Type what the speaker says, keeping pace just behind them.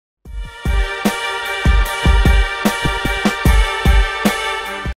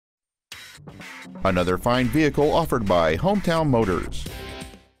Another fine vehicle offered by Hometown Motors.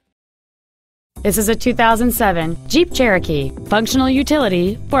 This is a 2007 Jeep Cherokee, functional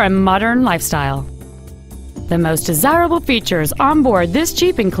utility for a modern lifestyle. The most desirable features on board this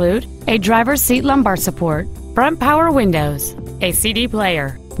Jeep include a driver's seat lumbar support, front power windows, a CD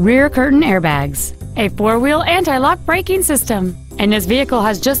player, rear curtain airbags, a four-wheel anti-lock braking system, and this vehicle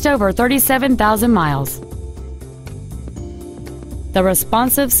has just over 37,000 miles. The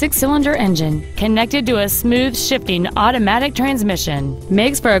responsive six-cylinder engine, connected to a smooth shifting automatic transmission,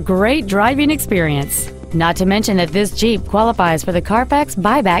 makes for a great driving experience. Not to mention that this Jeep qualifies for the Carfax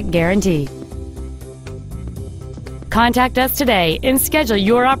buyback guarantee. Contact us today and schedule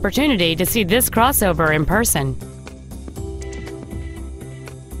your opportunity to see this crossover in person.